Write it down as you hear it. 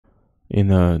In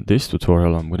this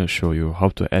tutorial, I'm going to show you how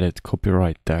to edit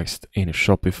copyright text in a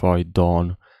Shopify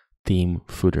Dawn theme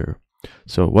footer.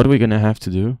 So what we're going to have to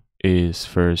do is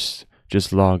first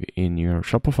just log in your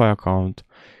Shopify account,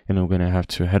 and I'm going to have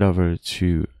to head over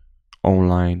to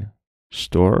online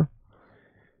store,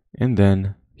 and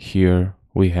then here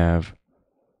we have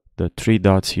the three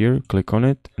dots here. Click on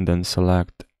it and then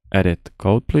select edit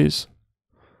code, please.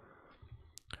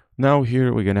 Now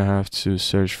here we're going to have to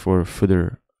search for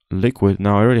footer liquid.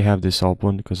 Now I already have this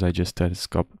open because I just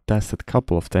tested a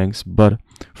couple of things, but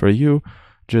for you,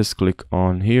 just click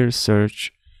on here,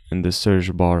 search in the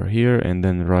search bar here, and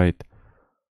then write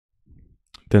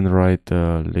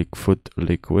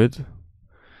liquid.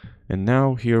 And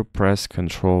now here press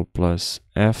Ctrl plus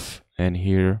F, and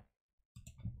here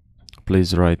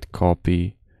please write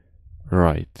copyright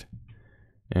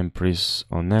and press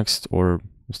on next, or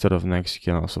instead of next you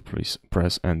can also please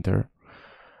press enter.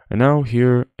 And now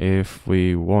here, if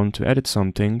we want to edit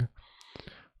something,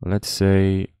 let's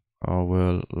say I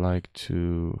will like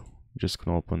to just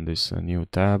gonna open this new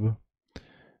tab,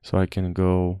 so I can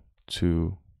go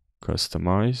to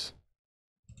customize,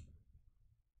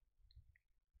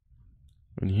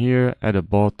 and here at the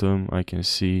bottom I can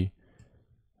see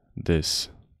this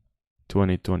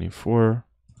 2024,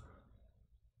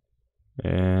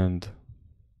 and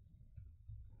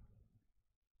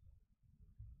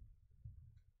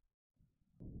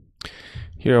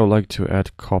here I would like to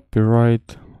add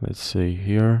copyright, let's say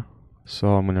here. So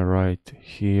I'm gonna write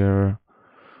here,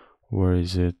 where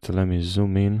is it? Let me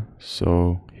zoom in.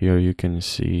 So here you can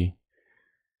see,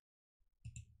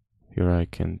 here I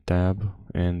can tab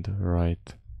and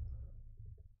write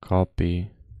copyright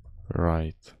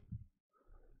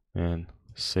and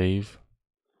save.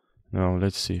 Now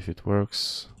let's see if it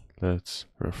works. Let's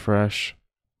refresh.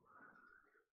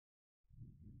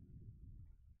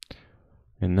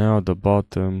 And now at the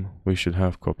bottom we should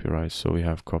have copyright, so we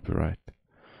have copyright.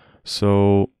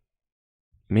 So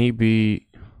maybe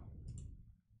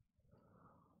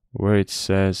where it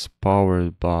says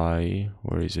powered by,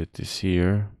 where is it? Is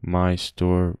here, my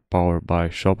store powered by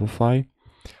Shopify.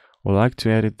 I'd like to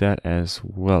edit that as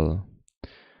well,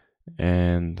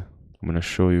 and I'm gonna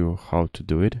show you how to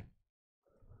do it.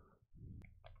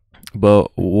 But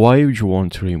why would you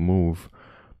want to remove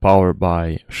powered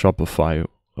by Shopify?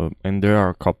 And there are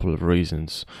a couple of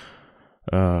reasons.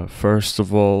 First of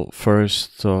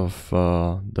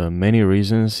the many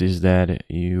reasons is that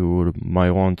you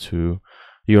might want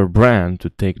your brand to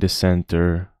take the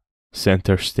center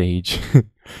stage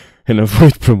and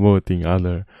avoid promoting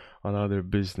another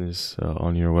business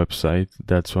on your website.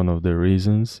 That's one of the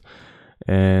reasons.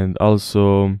 And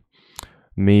also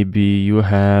maybe you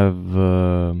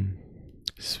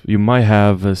might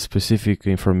have a specific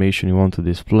information you want to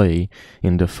display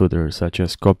in the footer, such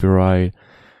as copyright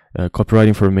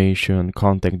information,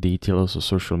 contact details, or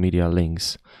social media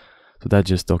links. So that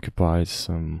just occupies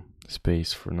some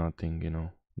space for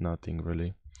nothing, nothing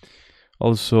really.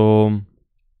 Also,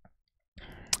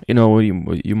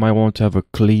 you might want to have a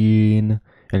clean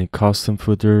and custom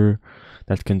footer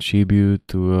that contribute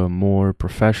to a more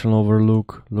professional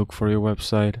look for your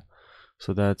website.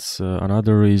 So that's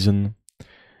another reason.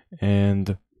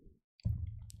 And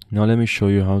now let me show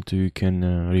you how you can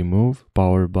remove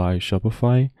powered by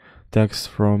Shopify text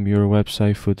from your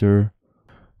website footer.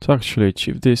 To actually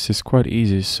achieve this is quite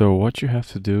easy. So what you have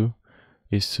to do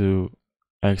is to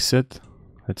exit.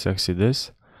 Let's exit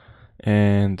this,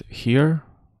 and here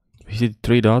we see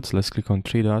three dots. Let's click on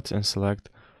three dots and select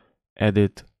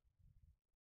edit,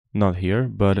 not here,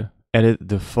 but edit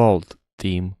default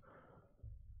theme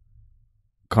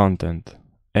content.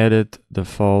 Edit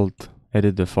default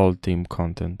theme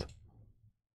content.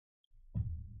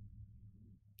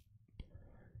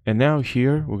 And now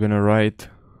here we're gonna write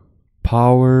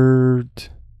powered,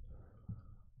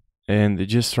 and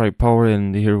just write power,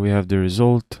 and here we have the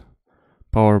result,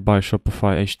 powered by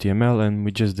Shopify HTML, and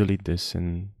we just delete this,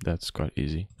 and that's quite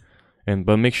easy.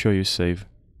 But make sure you save.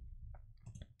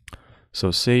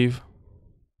 So save,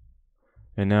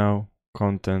 and now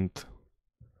content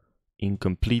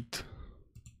incomplete.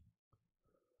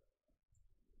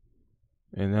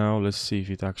 And now let's see if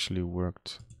it actually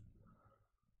worked.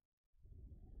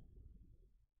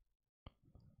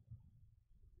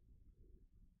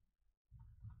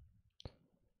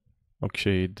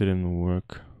 Okay, it didn't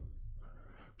work.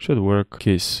 Should work.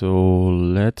 Okay, so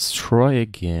let's try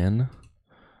again.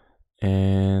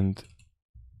 And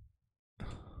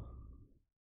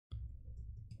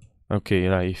okay,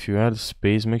 if you add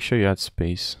space, make sure you add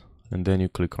space, and then you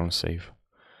click on save.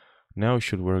 Now it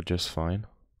should work just fine.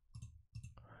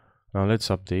 Now let's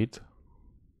update.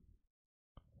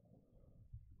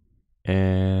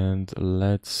 and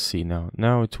let's see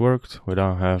now it worked. We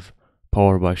now have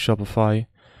powered by Shopify.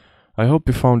 I hope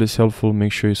you found this helpful.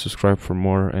 Make sure you subscribe for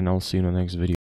more, and I'll see you in the next video.